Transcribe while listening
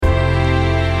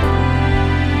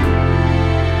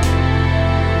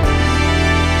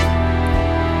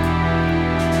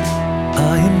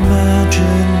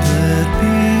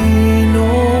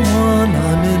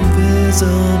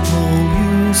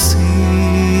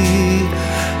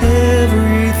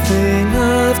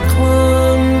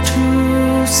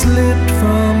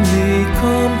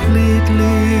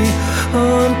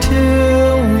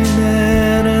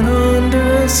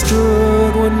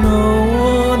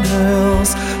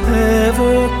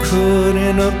could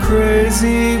in a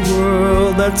crazy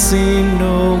world that seemed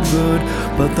no good.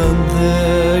 But then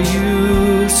there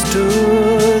you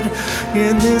stood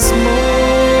in this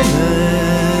moment.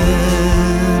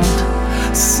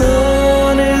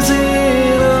 Sun is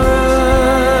in our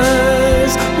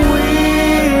eyes. We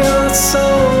are so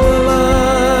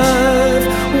alive,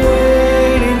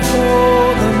 waiting for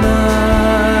the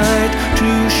night to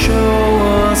show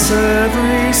us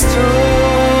every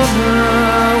star.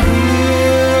 Now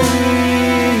here we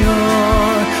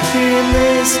are in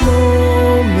this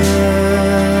moment,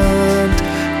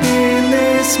 in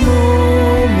this moment.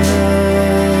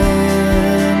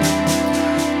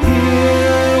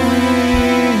 Here we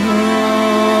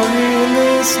are in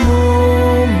this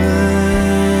moment,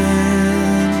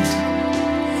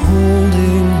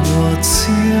 holding what's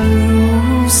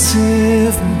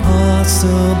elusive,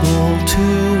 impossible to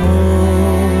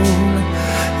own.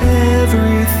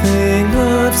 Everything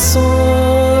I've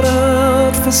sought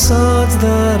out, facades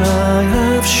that I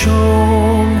have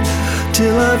shown,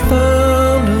 till I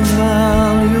found a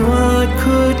value I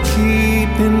could keep.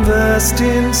 Invest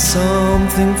in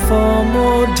something far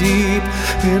more deep.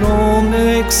 It all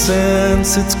makes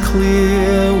sense, it's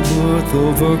clear, worth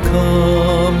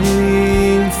overcoming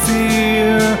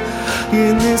fear.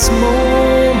 In this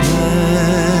moment,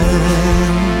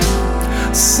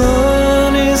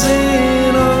 sun is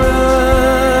in our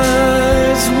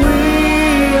eyes.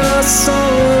 We are so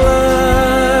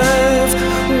alive,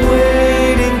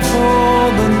 waiting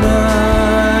for the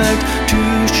night to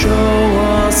show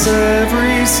us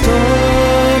every star.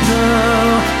 Now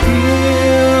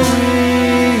here we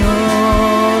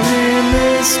are in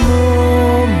this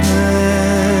moment,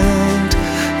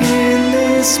 in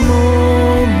this moment.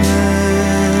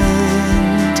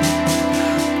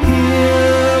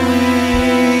 Here we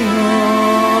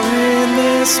are in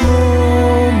this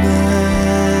moment.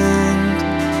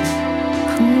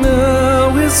 Now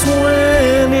is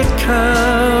when it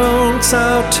counts,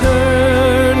 our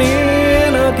turn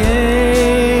in a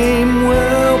game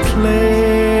well played.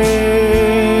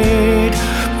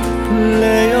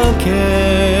 Play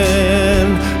again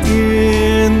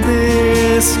in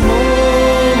this moment.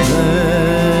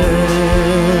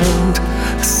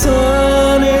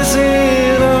 Sun is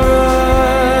in our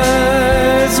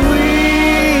eyes. We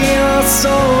are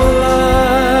so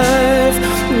alive,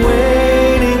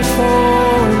 waiting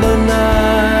for the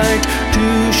night to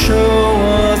show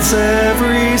us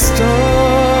every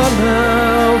star.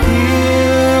 Now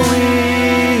here we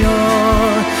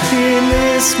are in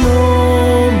this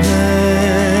moment,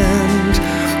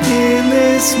 in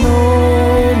this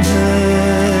moment.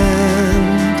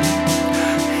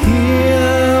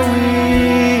 Here we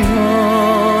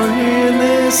are in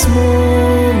this moment.